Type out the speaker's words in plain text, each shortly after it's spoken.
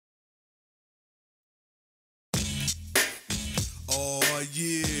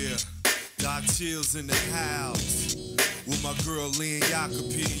Chills in the house with my girl Lynn,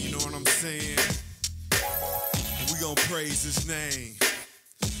 you know what I'm saying? And we gon' praise his name.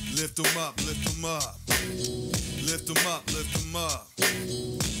 Lift him up, lift him up. Lift him up, lift him up.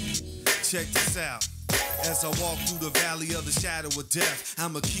 Check this out. As I walk through the valley of the shadow of death,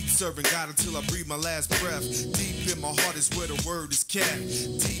 I'ma keep serving God until I breathe my last breath. Deep in my heart is where the word is kept.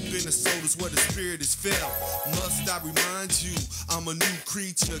 Deep in the soul is where the spirit is felt. Must I remind you, I'm a new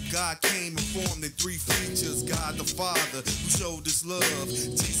creature. God came and formed in three features. God the Father, who showed his love.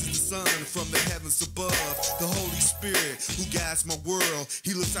 Jesus the Son, from the heavens above. The Holy Spirit, who guides my world.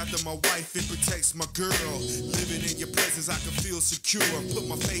 He looks after my wife and protects my girl. Living in your presence, I can feel secure. Put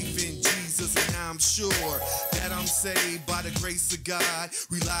my faith in Jesus and now I'm sure that I'm saved by the grace of God.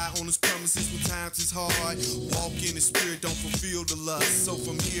 Rely on his promises when times is hard. Walk in the spirit, don't fulfill the lust. So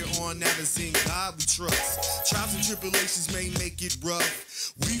from here on out, it's in God we trust. Trials and tribulations may make it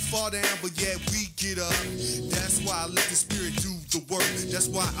rough. We fall down, but yet we get up. That's why I let the spirit do the work. That's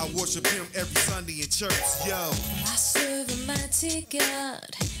why I worship him every Sunday in church. Yo, I serve a mighty God.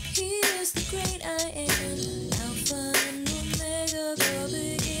 He is the great I am. Alpha and Omega, the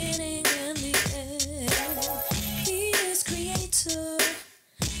beginning and the end. He is creator,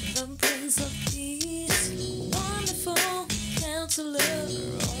 the Prince of Peace, wonderful counselor,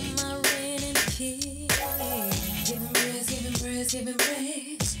 on my reigning king. Give him praise, give him praise, give him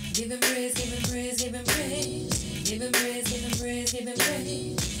praise. Give him praise, give him praise, give him praise. Give him praise, give him praise, give him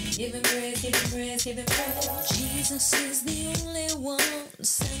praise. Give him praise, give him praise, give him praise. Jesus is the only one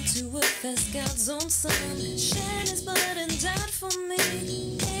sent to earth as God's own son. Shed his blood and died for me.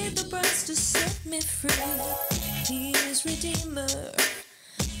 Paid the price to set me free. He is Redeemer,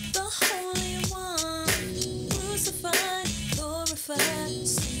 the Holy One, crucified, glorified,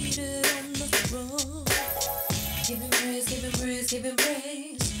 seated on the throne. Give him praise, give him praise, give him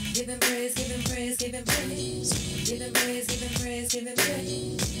praise. Give him praise, give him praise, give him praise. Give him praise, give him praise, give him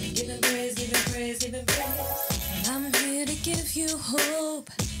praise. Give him praise, give him praise, give him praise. I'm here to give you hope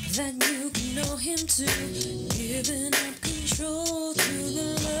that you can know him too. Giving up control to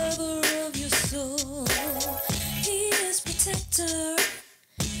the lover of your soul. He is protector,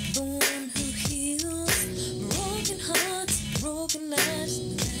 the one who heals broken hearts, broken lives,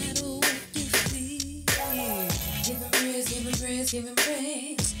 no matter what you feel. Give him praise, give him praise, give him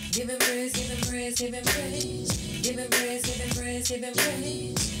praise. Give him praise, give him praise, give him praise. Give him praise, give him praise, give him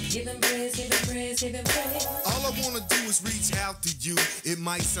praise. Give him praise, give him praise, give him praise. all I wanna do is reach out to you. It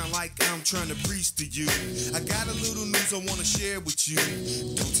might sound like I'm trying to preach to you. I got a little news I wanna share with you.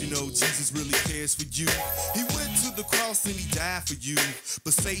 Don't you know Jesus really cares for you? He went to the cross and he died for you.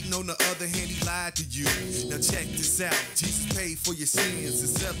 But Satan on the other hand, he lied to you. Now check this out. Jesus paid for your sins.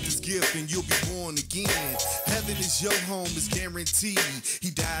 Accept this gift and you'll be born again. Heaven is your home, it's guaranteed.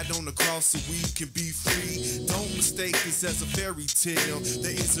 He died on the cross so we can be free. Don't mistake this as a fairy tale.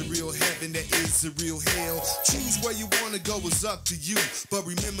 There is a real heaven, there is a real hell. Choose where you wanna go, it's up to you. But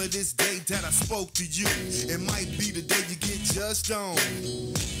remember this day that I spoke to you. It might be the day you get judged on.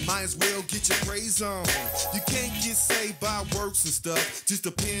 Might as well get your praise on. You can't get saved by works and stuff. Just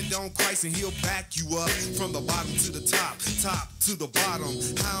depend on Christ and he'll back you up. From the bottom to the top, top to the bottom.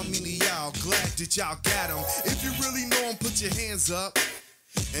 How many of y'all glad that y'all got him? If you really know him, put your hands up.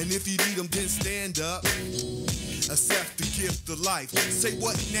 And if you need him, then stand up. Accept the gift of life. Say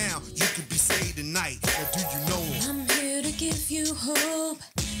what now? You could be saved tonight. Or do you know him? I'm here to give you hope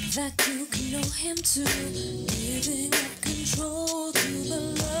that you can know him too. Giving up control to the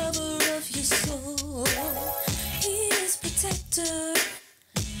lover of your soul. He is protector,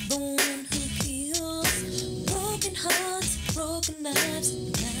 the one who heals broken hearts, broken lives,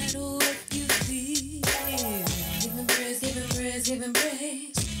 no matter what you feel. Give him praise, give him praise, give him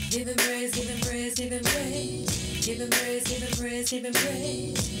praise. Give him praise, give him praise, give him praise. Give him praise, give him praise, give him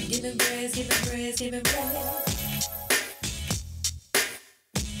praise. Give him praise, give him praise, give him praise.